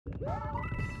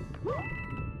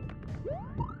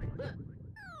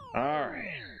Alright.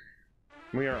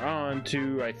 We are on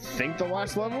to, I think, the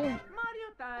last level? Mario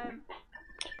time.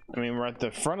 I mean, we're at the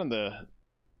front of the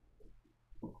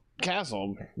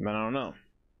castle, but I don't know.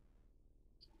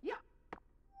 Yeah.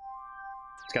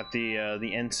 It's got the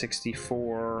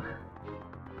N64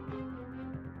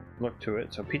 look to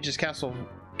it. So Peach's Castle,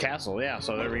 yeah,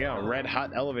 so there we go. Red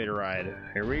hot elevator ride.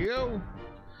 Here we go.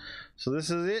 So this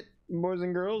is it, boys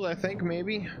and girls, I think,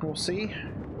 maybe. We'll see.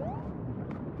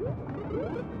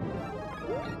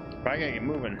 But I gotta get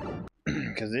moving,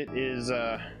 because it is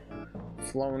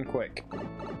flowing quick.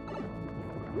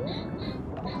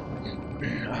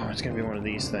 Oh, it's gonna be one of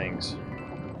these things.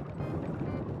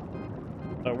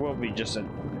 It will be just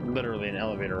literally an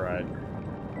elevator ride.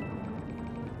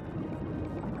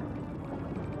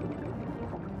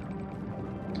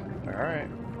 Alright.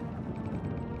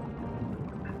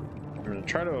 I'm gonna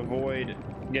try to avoid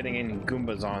getting any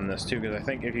Goombas on this too, because I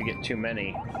think if you get too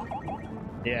many,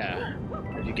 yeah,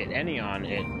 if you get any on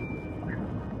it,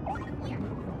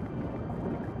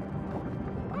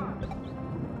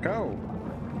 go.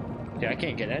 Yeah, I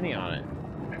can't get any on it.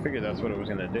 I figured that's what it was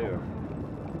gonna do.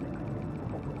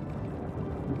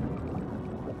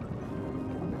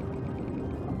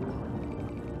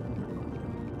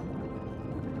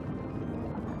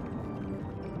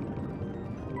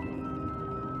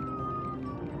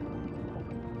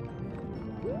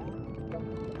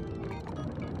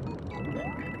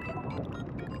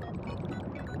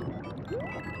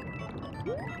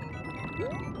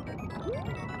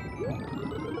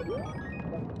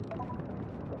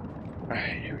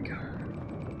 Alright, here we go.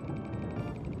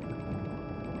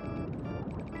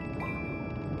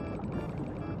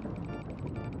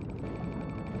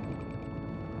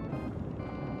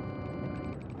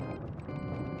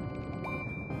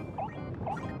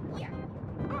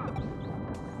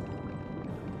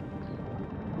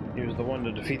 He was the one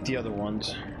to defeat the other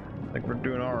ones. I think we're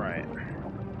doing alright.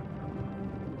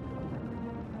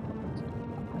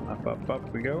 Up, up,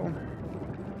 up we go.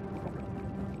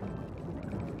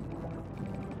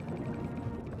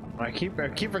 I keep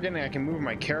forgetting I can move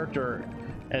my character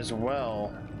as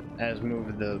well as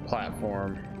move the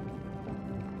platform.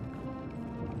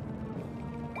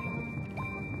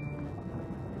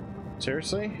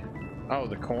 Seriously? Oh,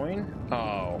 the coin?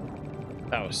 Oh,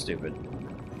 that was stupid.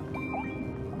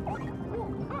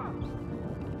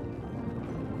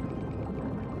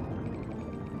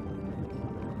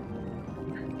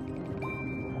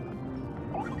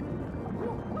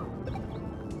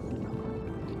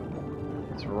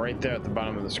 Right there at the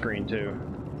bottom of the screen too.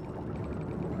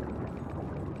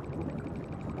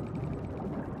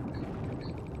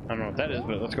 I don't know what that is,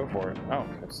 but let's go for it. Oh,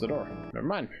 it's the door. Never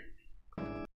mind.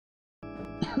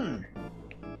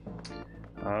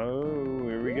 Oh,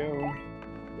 here we go.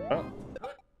 Oh.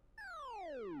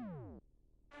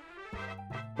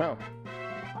 Oh. Oh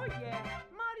yeah,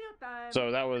 Mario time.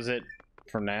 So that was it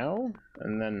for now?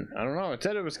 And then, I don't know, it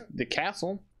said it was the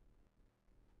castle.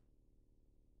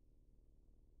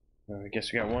 I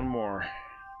guess we got one more.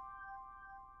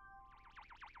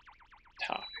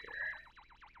 Top here.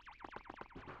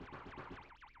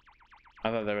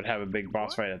 I thought they would have a big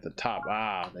boss fight at the top.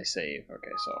 Ah, they save.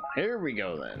 Okay, so here we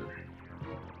go then.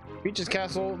 Peach's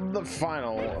Castle, the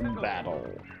final battle.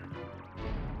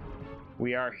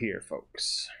 We are here,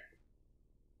 folks.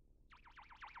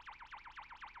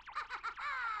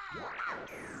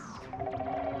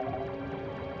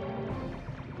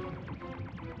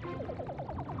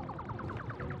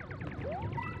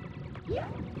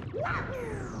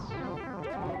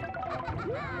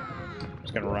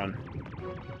 Just gonna run.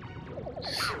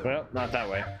 Well, not that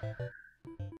way.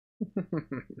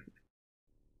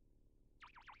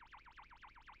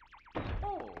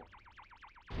 Oh.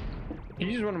 You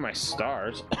use one of my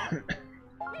stars.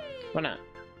 Why not?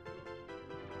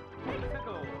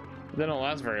 They don't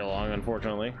last very long,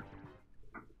 unfortunately.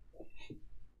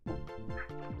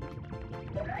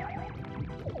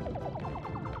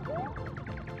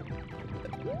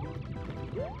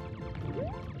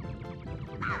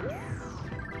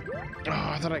 Oh,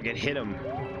 I thought I could hit him.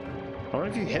 I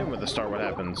wonder if you hit him with a star, what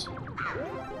happens?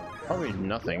 Probably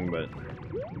nothing, but...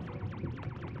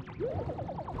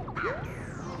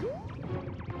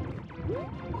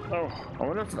 Oh, I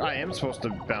wonder if I am supposed to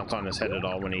bounce on his head at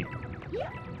all when he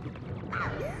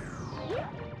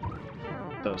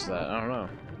does that. I don't know.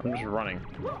 I'm just running.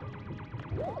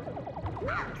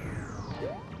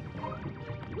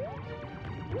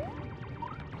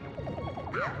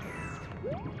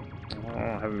 Oh,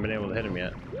 I haven't been able to hit him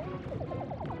yet.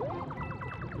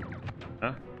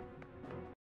 Huh?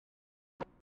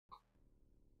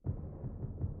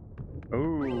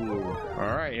 Ooh,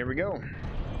 all right, here we go.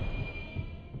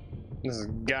 This has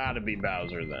got to be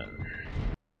Bowser then.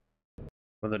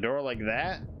 With a door like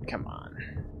that? Come on.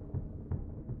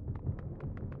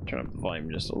 Turn up the volume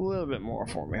just a little bit more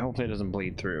for me. Hopefully it doesn't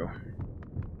bleed through.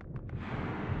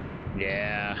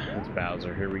 Yeah, it's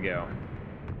Bowser. Here we go.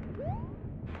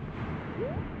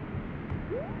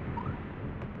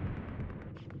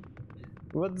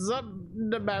 What's up,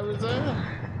 the Bowser?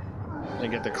 I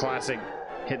get the classic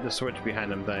hit the switch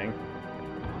behind him thing.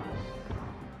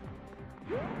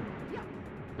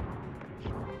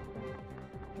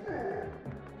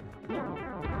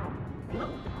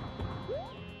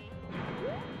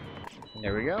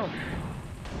 There we go.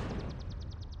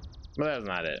 But that's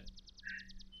not it.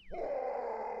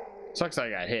 Sucks I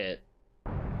got hit.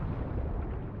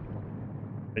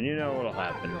 But you know what'll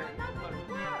happen.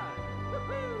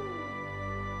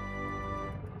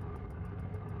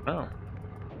 Oh.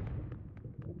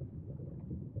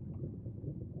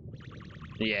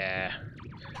 Yeah.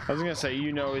 I was gonna say,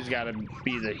 you know he's gotta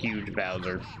be the huge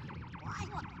Bowser.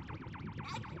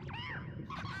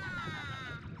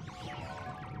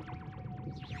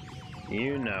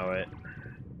 You know it.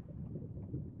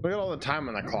 Look at all the time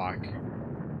on the clock.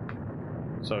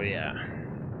 So yeah.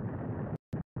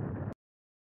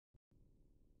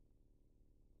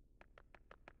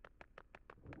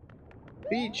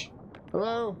 Peach!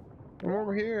 Hello! I'm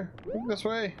over here. Look this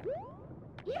way.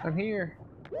 I'm here.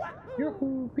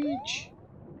 Yoo-hoo, Peach!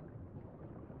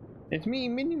 It's me,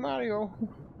 Mini Mario.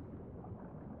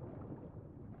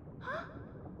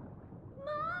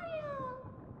 Mario!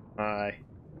 Hi.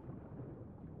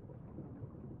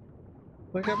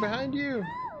 Look up behind you!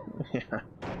 Yeah.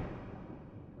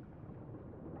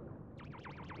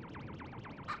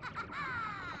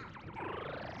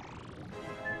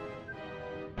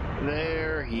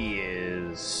 There he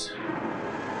is.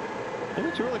 It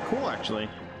looks really cool, actually.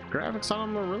 Graphics on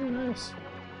him are really nice.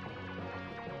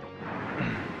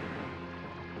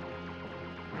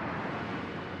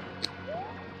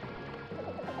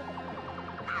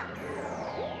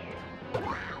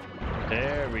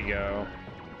 There we go.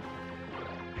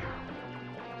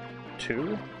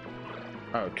 2?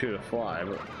 Oh, 2 to fly,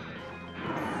 but...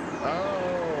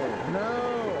 Oh, no!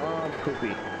 Oh,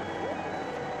 poopy.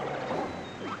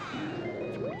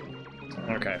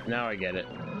 Okay, now I get it.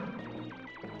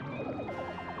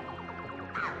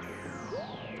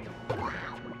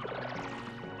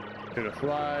 To the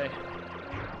fly.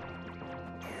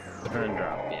 And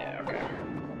drop. Yeah, okay.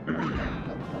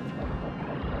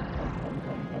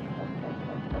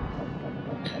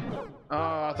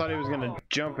 Oh, I thought he was gonna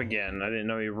jump again. I didn't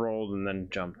know he rolled and then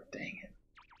jumped. Dang it.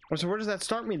 Oh, so where does that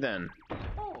start me then?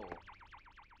 Oh.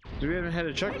 Because we haven't had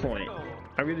a checkpoint.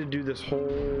 I'm gonna do this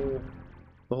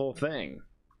the whole thing.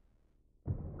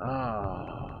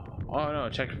 Oh. Oh no,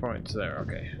 checkpoint's there.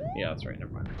 Okay. Yeah, that's right.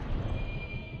 Never mind.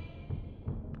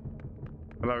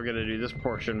 I thought we were gonna do this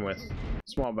portion with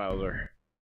small Bowser.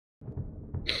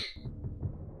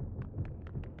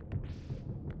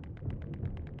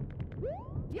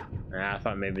 Nah, I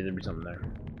thought maybe there'd be something there.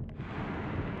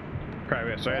 Crap,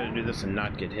 yeah, so I gotta do this and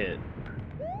not get hit.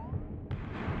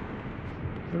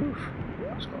 Oof,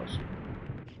 that was close.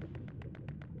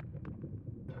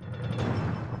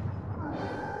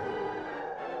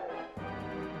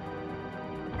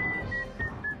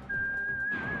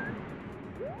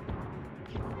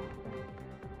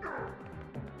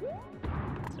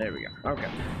 There we go.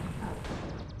 Okay.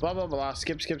 Blah blah blah.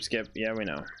 Skip, skip, skip. Yeah, we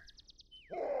know.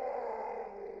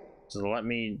 So let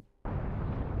me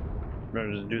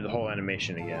do the whole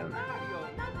animation again.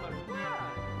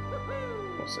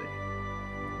 We'll see.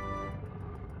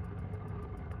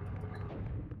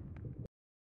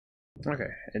 Okay,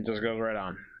 it just goes right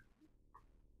on.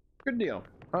 Good deal.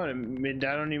 Oh, I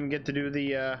don't even get to do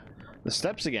the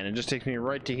steps again. It just takes me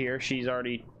right to here. She's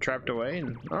already trapped away,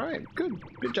 and all right, good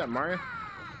job, Mario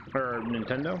or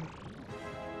Nintendo.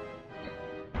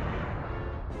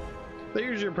 They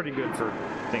usually are pretty good for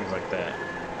things like that.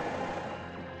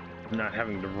 Not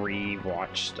having to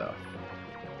re-watch stuff.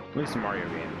 At least in Mario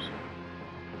games.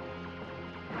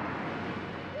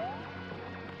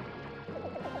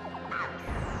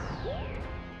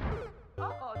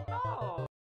 Oh, no.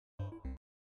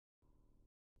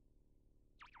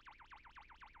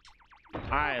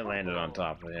 I landed on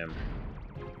top of him.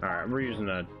 Alright, we're using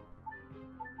an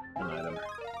item.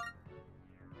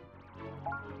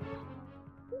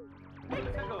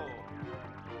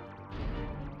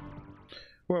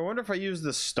 Well, I wonder if I use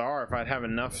the star, if I'd have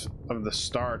enough of the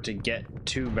star to get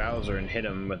to Bowser and hit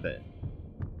him with it.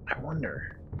 I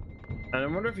wonder. And I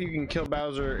wonder if you can kill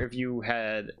Bowser if you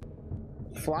had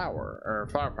flower, or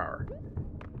flower power.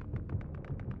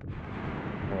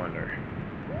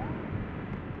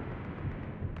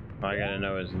 All I gotta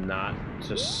know is not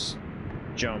to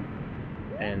jump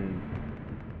and...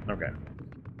 Okay.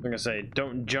 I'm gonna say,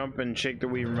 don't jump and shake the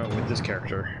Wii remote with this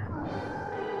character.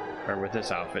 Or with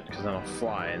this outfit, because then I'll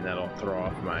fly and that'll throw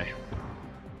off my...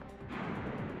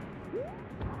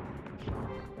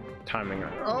 timing.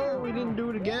 Oh, he didn't do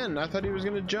it again. I thought he was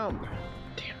gonna jump.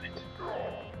 Damn it.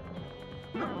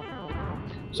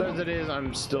 So as it is,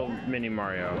 I'm still Mini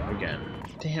Mario again.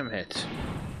 Damn it.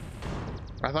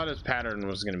 I thought his pattern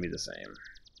was gonna be the same.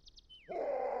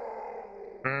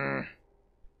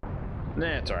 Nah,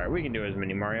 it's alright. We can do it as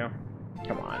Mini Mario.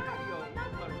 Come on.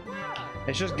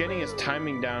 It's just getting his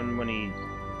timing down when he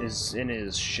is in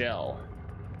his shell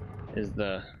is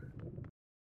the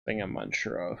thing I'm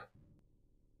unsure of.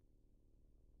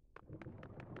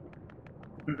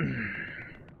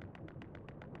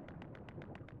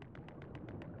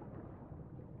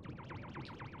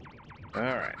 All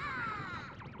right.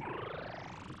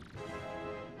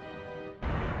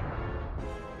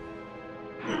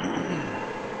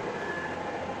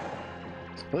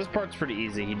 Well, this part's pretty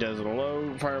easy. He does a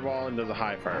low fireball and does a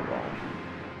high fireball.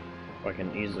 So I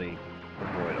can easily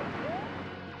avoid him.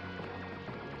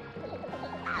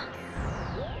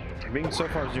 Being so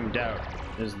far zoomed out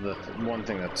is the one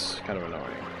thing that's kind of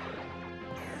annoying.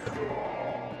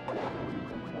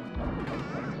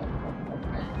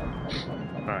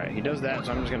 Alright, he does that,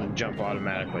 so I'm just gonna jump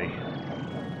automatically.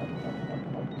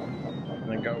 And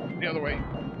then go the other way.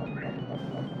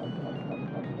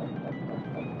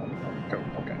 Go,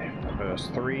 okay. There's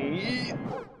 3.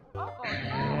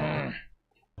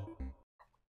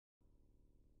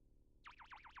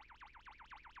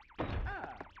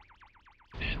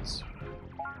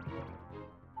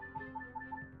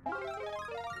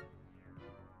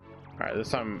 Alright, this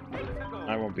time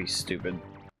I won't be stupid.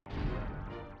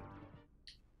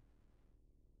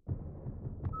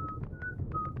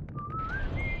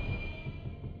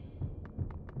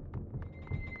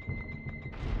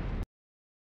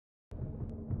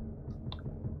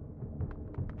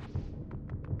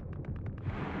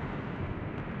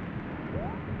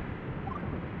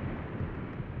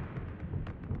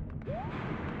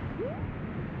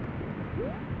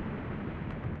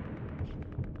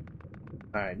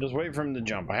 Alright, just wait for him to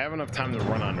jump. I have enough time to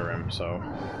run under him, so...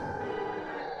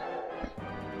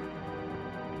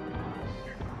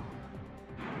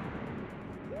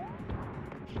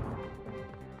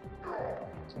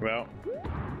 Well,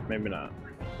 maybe not.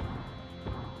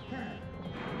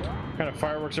 What kind of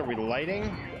fireworks are we lighting?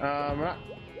 I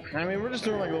mean, we're just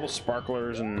doing like little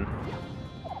sparklers and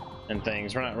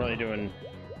things. We're not really doing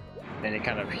any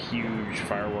kind of huge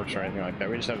fireworks or anything like that.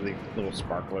 We just have these little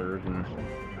sparklers and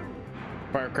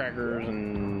firecrackers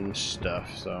and stuff,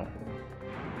 so.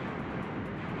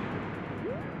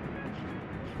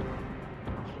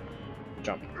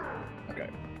 Jump. Okay.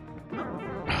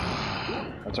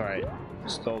 That's alright.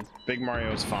 Still, Big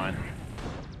Mario is fine.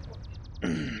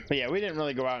 But yeah, we didn't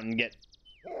really go out and get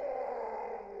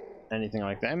anything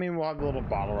like that. I mean, we'll have little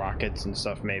bottle rockets and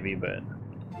stuff maybe, but...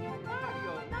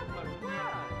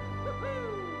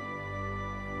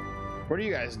 What are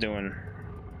you guys doing?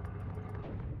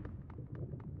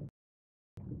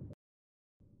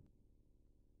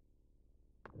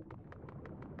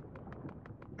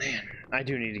 Man, I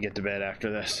do need to get to bed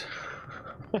after this.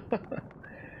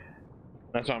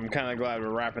 That's why I'm kind of glad we're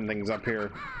wrapping things up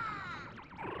here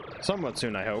somewhat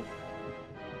soon, I hope.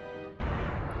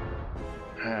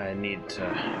 I need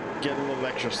to get a little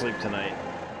extra sleep tonight.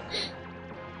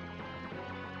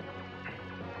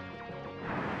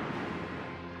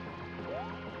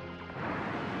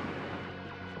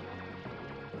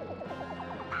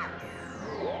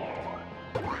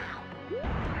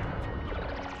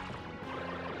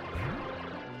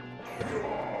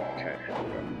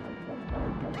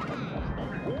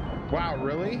 Wow,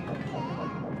 really?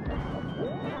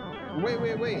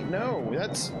 Wait, no,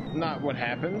 that's not what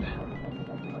happened.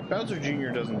 Bowser Jr.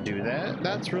 doesn't do that.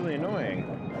 That's really annoying.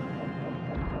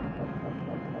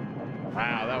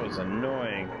 Wow, that was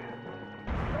annoying.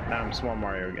 Now I'm Small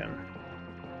Mario again.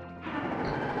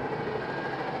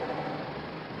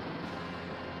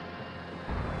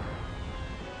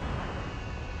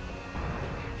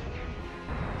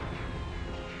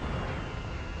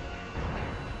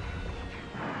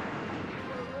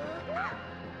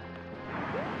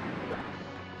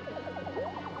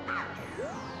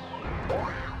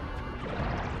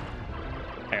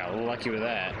 Lucky with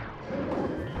that.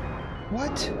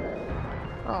 What?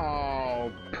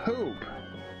 Oh, poop.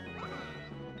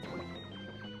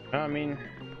 I mean,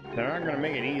 they're not gonna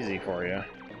make it easy for you.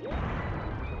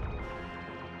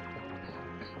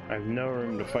 I have no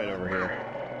room to fight over here.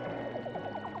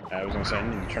 I was gonna say I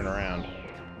need to turn around.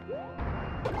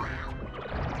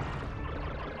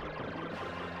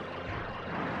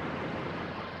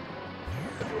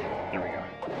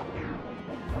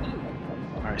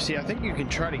 Alright, see, I think you can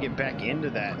try to get back into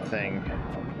that thing.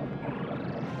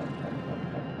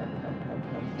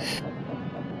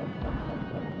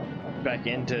 Back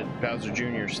into Bowser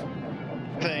Jr.'s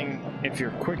thing if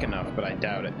you're quick enough, but I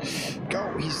doubt it.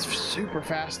 Go! He's super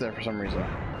fast there for some reason.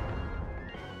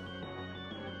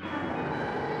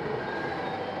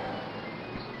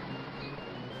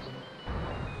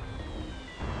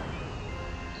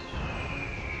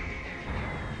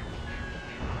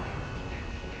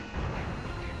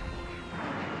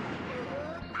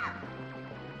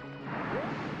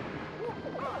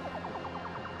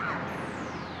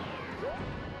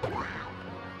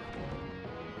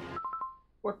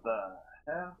 What the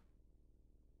hell?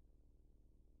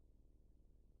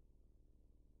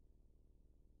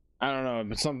 I don't know,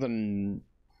 but something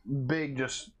big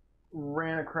just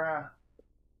ran across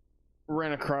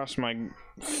my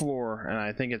floor, and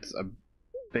I think it's a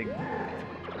big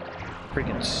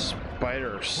freaking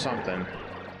spider or something.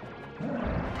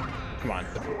 Come on,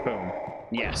 boom.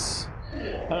 Yes. I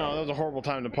don't know, that was a horrible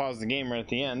time to pause the game right at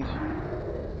the end.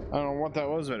 I don't know what that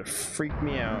was, but it freaked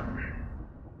me out.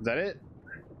 Is that it?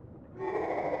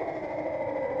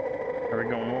 Are we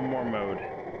going one more mode?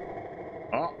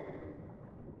 Oh.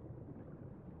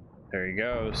 There he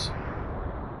goes.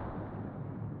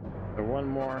 So one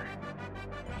more.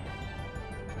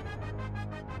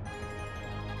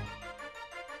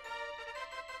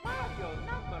 Mario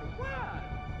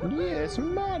 #1. Yes,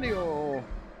 Mario!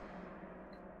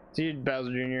 See, Bowser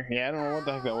Jr.? Yeah, I don't know what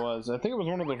the heck that was. I think it was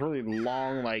one of those really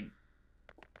long, like,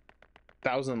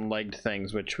 1,000-legged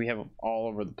things, which we have all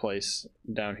over the place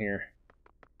down here.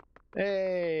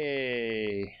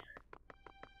 Hey!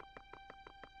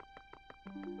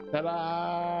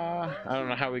 Ta-da! I don't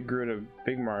know how we grew to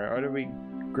Big Mario. Or did we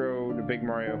grow to Big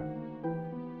Mario?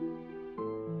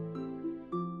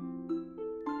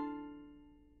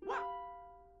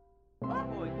 Oh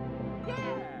boy.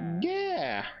 Yeah.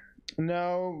 Yeah!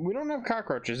 No, we don't have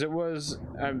cockroaches. It was,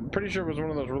 I'm pretty sure it was one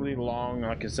of those really long,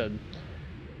 like I said,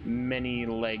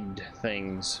 many-legged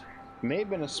things. May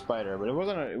have been a spider, but it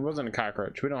wasn't a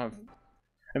cockroach. We don't have,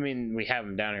 I mean, we have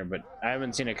them down here, but I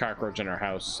haven't seen a cockroach in our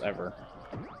house ever.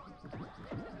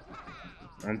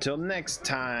 Until next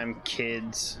time,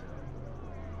 kids.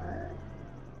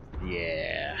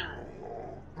 Yeah.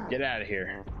 Get out of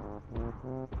here.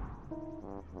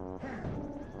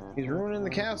 He's ruining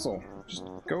the castle. Just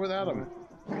go without him.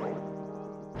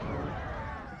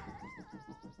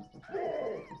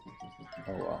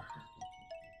 Oh well.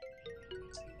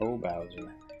 Oh,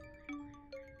 Bowser.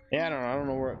 Yeah, I don't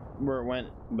know where it went,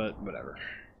 but whatever.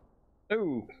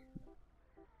 Ooh.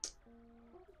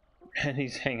 And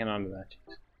he's hanging on to that.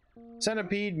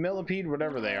 Centipede, millipede,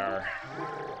 whatever they are.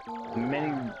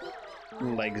 Many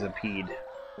legs of pede.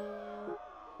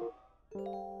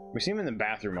 We see him in the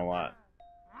bathroom a lot.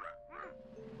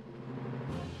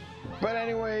 But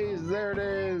anyways, there it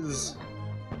is.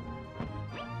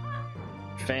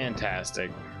 Fantastic.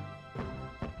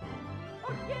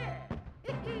 Oh yeah.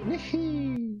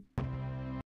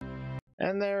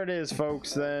 And there it is,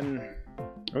 folks, then.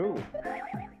 Ooh.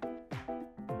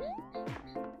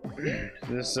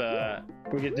 This,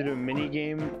 we get to do a mini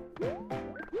game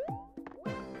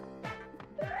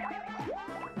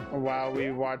while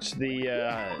we watch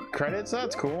the credits.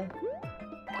 That's cool.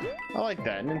 I like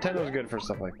that. Nintendo's good for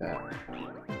stuff like that.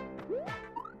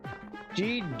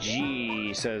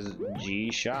 GG, says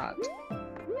G Shot.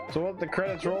 So we'll let the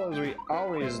credits roll as we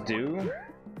always do,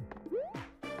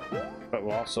 but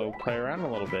we'll also play around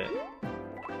a little bit.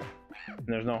 And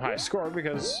there's no high score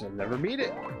because I've never beat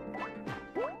it.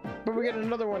 But we get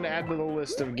another one to add to the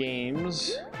list of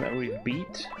games that we've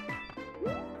beat.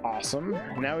 Awesome.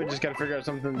 Now we just gotta figure out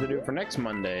something to do for next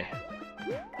Monday.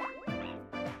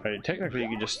 Right, technically you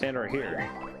could just stand right here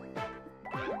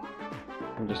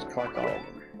and just collect all of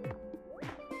them.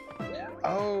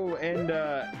 Oh, and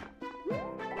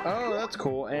oh, that's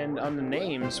cool. And on the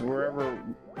names, wherever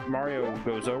Mario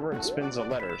goes over, it spins the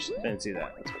letters. Didn't see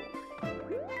that. That's cool.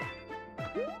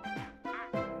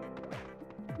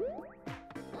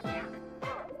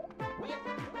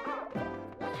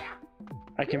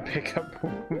 I can pick up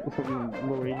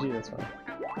Luigi, that's fine.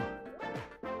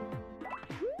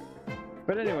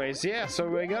 But anyways, yeah, so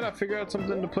we gotta figure out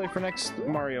something to play for next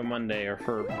Mario Monday, or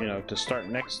for, you know, to start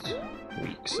next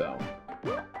week, so.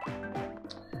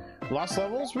 Lost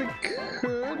Levels, we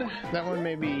could. That one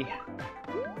may be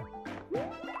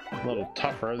a little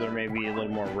tougher. There may be a little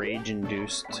more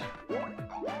rage-induced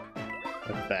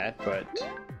with that, but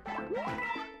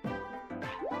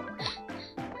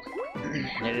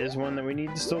it is one that we need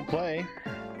to still play.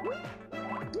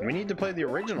 We need to play the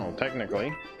original,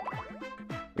 technically.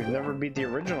 We've never beat the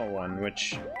original one,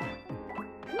 which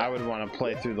I would want to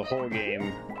play through the whole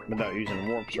game without using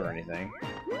warps or anything.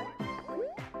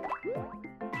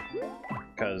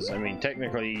 Because, I mean,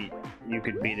 technically, you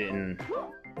could beat it in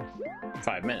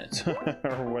 5 minutes, or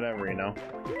whatever, you know?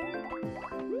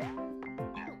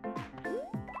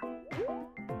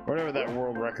 Whatever that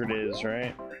world record is,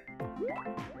 right?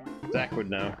 Zach would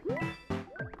know.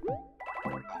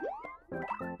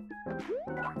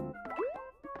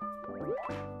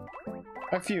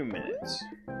 A few minutes.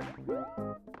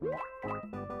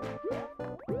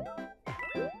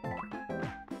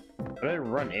 Did I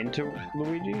run into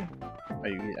Luigi?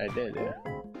 I did, yeah.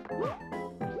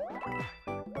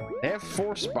 They have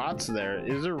 4 spots there.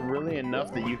 Is there really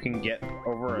enough that you can get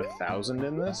over 1,000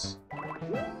 in this?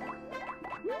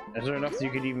 Is there enough that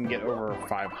you could even get over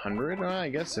 500? Well, I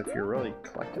guess if you're really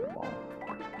collecting them all.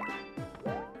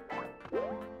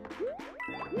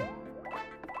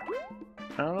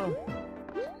 I don't know.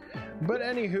 But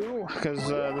anywho, because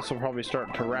this will probably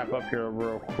start to wrap up here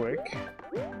real quick.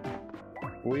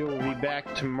 We will be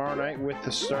back tomorrow night with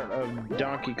the start of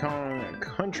Donkey Kong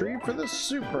Country for the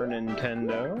Super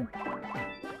Nintendo.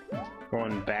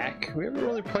 Going back, we haven't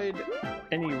really played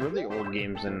any really old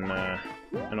games in a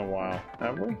while,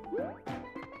 have we?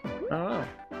 I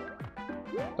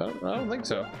don't know. I don't think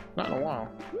so. Not in a while.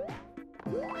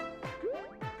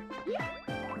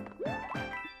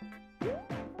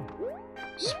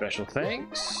 Special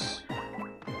thanks.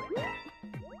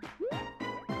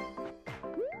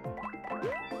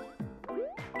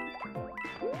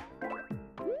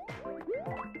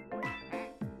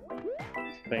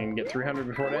 Thing get 300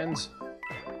 before it ends.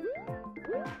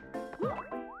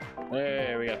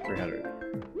 Hey, we got 300.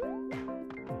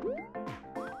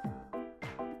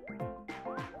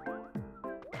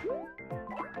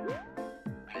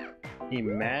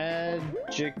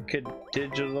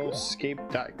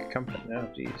 Magicadigitalscape.company. Oh,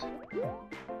 jeez.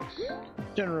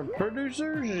 General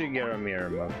producer Shigeru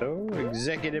Miyamoto.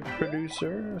 Executive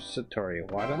producer Satoru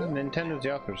Iwata. Nintendo's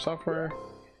the author of software.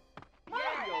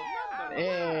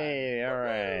 Hey,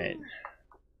 alright.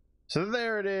 So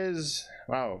there it is.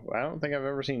 Wow, I don't think I've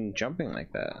ever seen jumping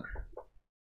like that.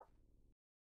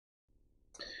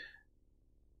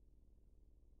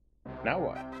 Now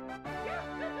what?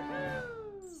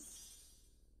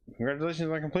 Congratulations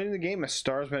on completing the game. A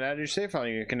star has been added to your save file.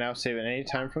 You can now save at any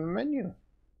time from the menu.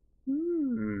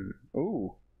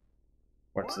 Ooh.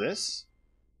 What's this?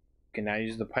 You can now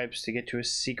use the pipes to get to a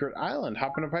secret island.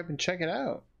 Hop in a pipe and check it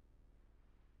out.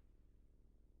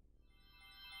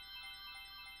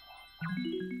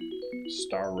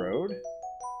 Star Road.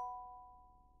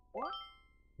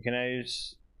 You can now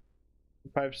use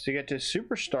pipes to get to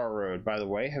Superstar Road. By the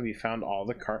way, have you found all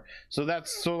the so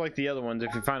that's so like the other ones.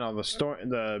 If you find all the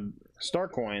star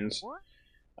coins,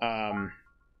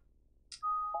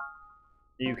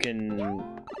 you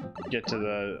can get to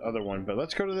the other one. But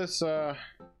let's go to this Superstar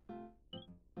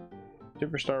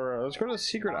Road. Let's go to the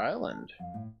secret island.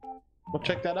 We'll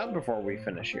check that out before we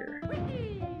finish here.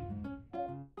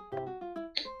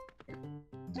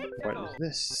 What is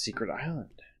this secret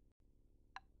island?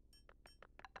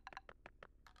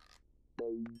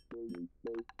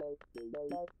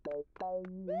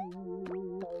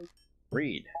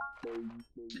 Read.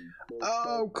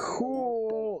 Oh,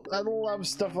 cool! I love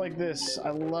stuff like this. I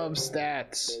love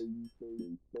stats.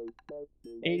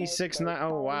 86, 9.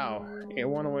 Oh, wow. It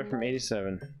went away from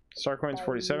 87. Star coins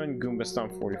 47, Goomba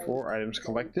Stomp 44, items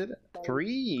collected.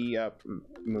 3 up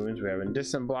moons. We have in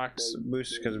distant blocks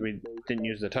boosts because we didn't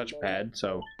use the touchpad.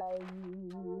 So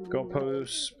goal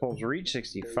pulls reach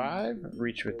 65,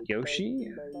 reach with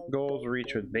Yoshi, goals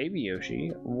reach with baby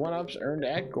Yoshi, 1-ups earned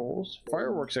at goals,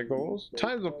 fireworks at goals,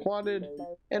 times applauded,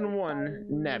 and 1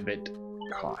 nabbit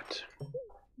caught.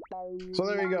 So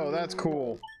there you go. That's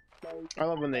cool. I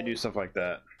love when they do stuff like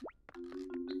that.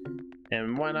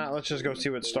 And why not? Let's just go see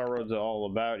what Star Road's all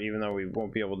about, even though we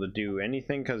won't be able to do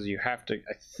anything, because you have to,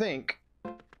 I think,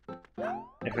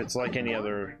 if it's like any of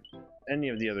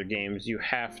the other games, you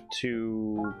have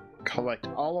to collect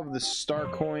all of the star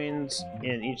coins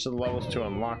in each of the levels to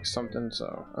unlock something.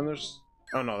 So, and there's,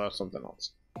 oh no, that's something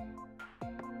else.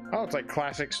 Oh, it's like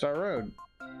classic Star Road.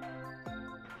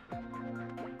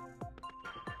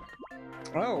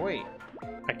 Oh, wait.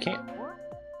 I can't.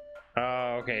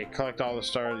 Oh, okay. Collect all the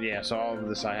stars. Yeah, so all of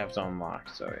this I have to unlock.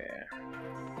 So, yeah.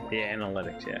 Yeah,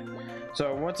 analytics, yeah.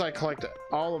 So, once I collect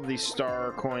all of these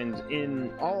star coins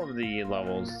in all of the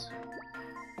levels.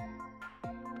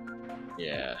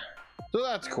 Yeah. So,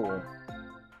 that's cool.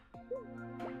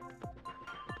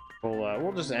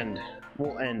 We'll just end.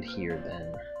 We'll end here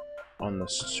then on the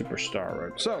Superstar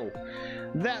Road. So,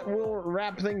 that will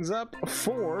wrap things up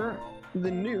for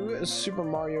the new Super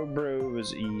Mario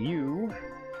Bros. U.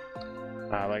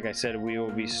 Like I said, we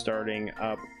will be starting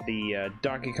up the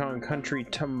Donkey Kong Country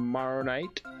tomorrow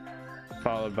night,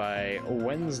 followed by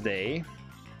Wednesday,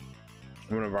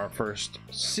 one of our first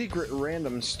secret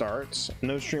random starts.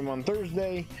 No stream on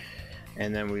Thursday,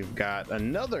 and then we've got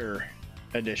another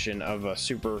edition of a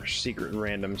super secret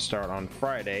random start on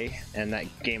Friday, and that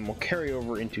game will carry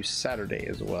over into Saturday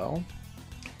as well.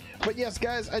 But yes,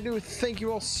 guys, I do thank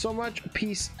you all so much.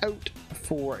 Peace out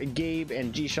for Gabe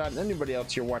and G-Shot and anybody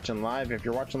else you're watching live. If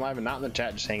you're watching live and not in the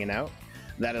chat, just hanging out,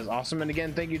 that is awesome. And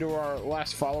again, thank you to our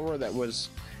last follower that was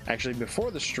actually before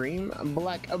the stream,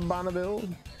 Black Bonneville.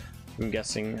 I'm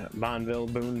guessing Bonneville,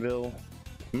 Boonville.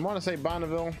 I want to say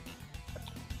Bonneville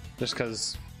just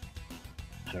because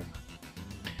I don't know.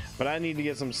 But I need to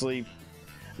get some sleep.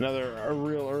 A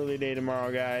real early day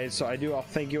tomorrow, guys. So I'll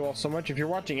thank you all so much. If you're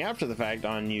watching after the fact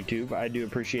on YouTube, I do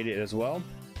appreciate it as well.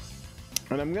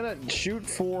 And I'm gonna shoot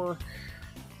for,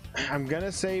 I'm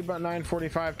gonna say about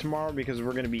 9:45 tomorrow, because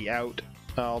we're gonna be out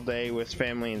all day with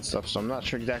family and stuff. So I'm not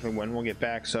sure exactly when we'll get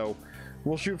back. So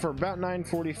we'll shoot for about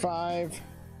 9:45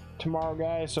 tomorrow,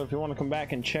 guys. So if you want to come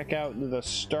back and check out the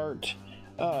start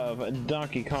of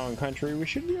Donkey Kong Country, we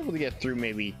should be able to get through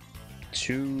maybe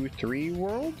 2-3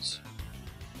 worlds.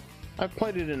 I've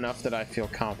played it enough that I feel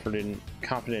confident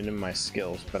in my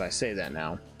skills, but I say that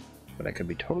now, but I could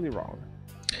be totally wrong.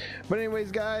 But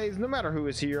anyways, guys, no matter who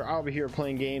is here, I'll be here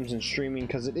playing games and streaming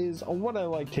because it is what I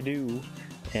like to do,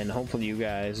 and hopefully you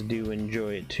guys do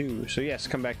enjoy it too. So yes,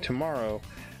 come back tomorrow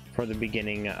for the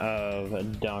beginning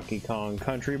of Donkey Kong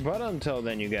Country, but until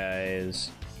then, you guys,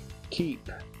 keep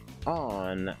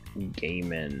on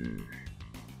gaming.